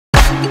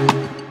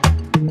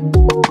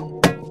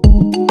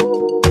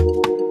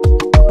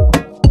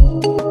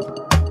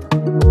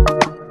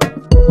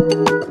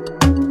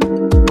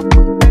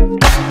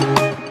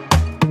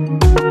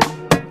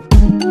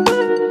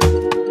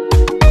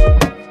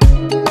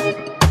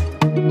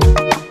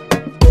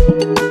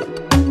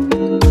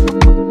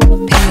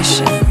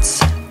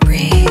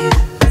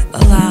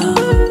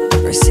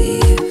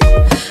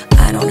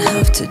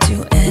To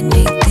do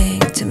anything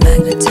to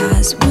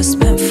magnetize what's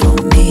meant for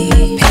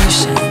me.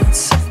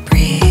 Patience,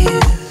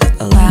 breathe,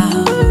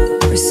 allow,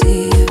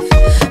 receive.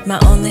 My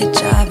only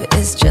job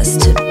is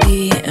just to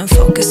be and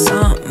focus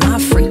on my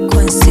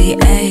frequency,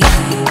 ayy.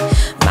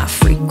 My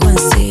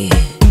frequency,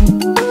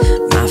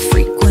 my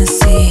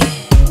frequency,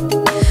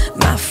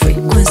 my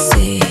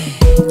frequency,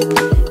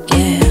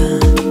 yeah.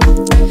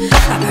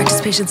 I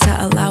practice patience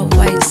to allow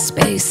white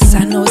space.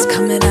 I know it's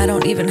coming, I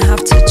don't even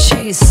have to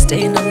chase.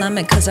 Stay in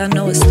alignment cause I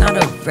know it's not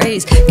a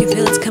race. Can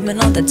feel it's coming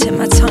on the tip,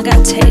 my tongue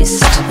got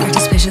taste.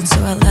 Practice patience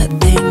so I let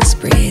things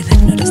breathe.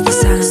 Notice the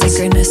sound,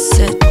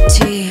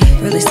 synchronicity.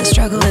 Release the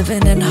struggle,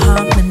 living in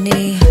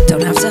harmony.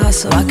 Don't have to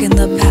hustle, walk in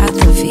the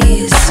path of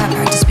ease. I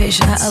practice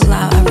patience, I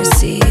allow, I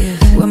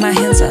receive. With my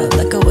hands up,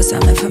 let go what's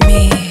not meant for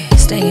me.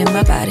 Stay in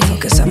my body,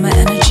 focus on my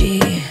energy.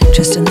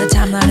 Trust in the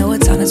timeline, know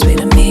it's on its way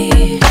to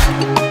me.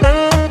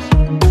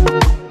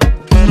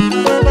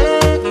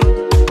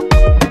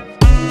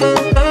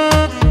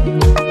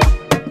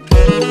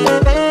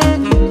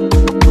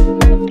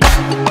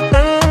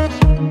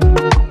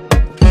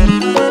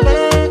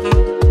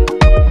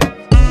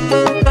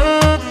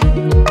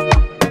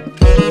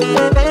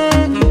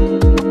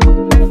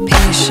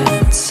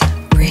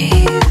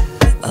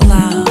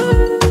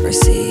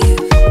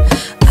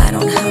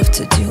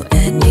 To do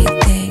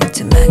anything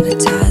to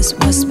magnetize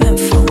what's meant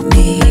for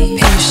me.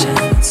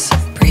 Patience,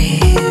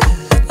 breathe,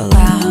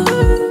 allow,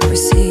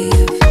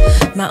 receive.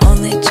 My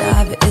only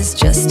job is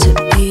just to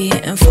be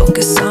and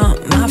focus on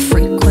my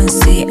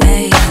frequency,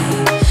 ayy.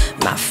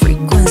 My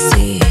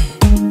frequency,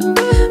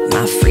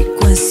 my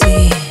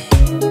frequency,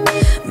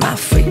 my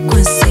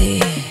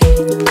frequency,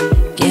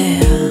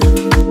 yeah.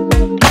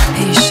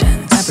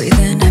 Patience, I breathe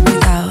in, I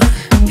breathe out.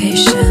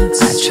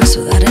 Patience, I trust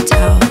without a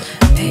doubt.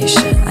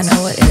 Patience, I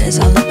know what it is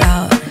all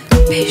about.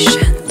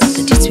 Patience, let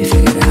the deeds be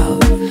figured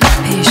out.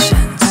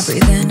 Patience, I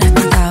breathe in, I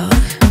breathe out.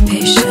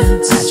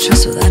 Patience, I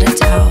trust without a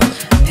doubt.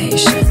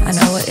 Patience, I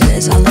know what it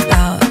is all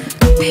about.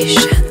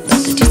 Patience,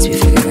 let the deeds be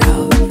figured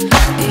out.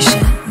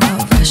 Patient, no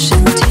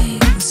rushing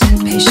things.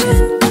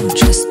 Patient, no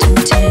trusting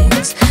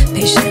things.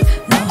 Patient,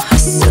 no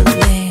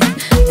hustling.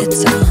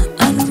 It's all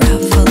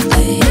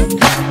unraveling.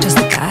 Trust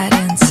the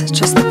guidance,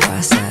 trust the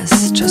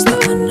process, trust the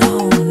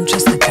unknown,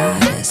 trust the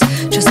goddess,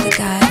 trust the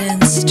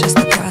guidance, trust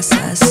the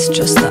process,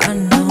 trust the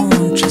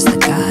unknown, trust the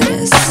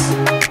goddess,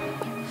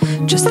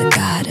 trust the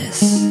goddess,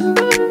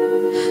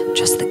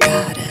 trust the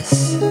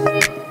goddess,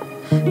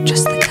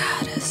 trust the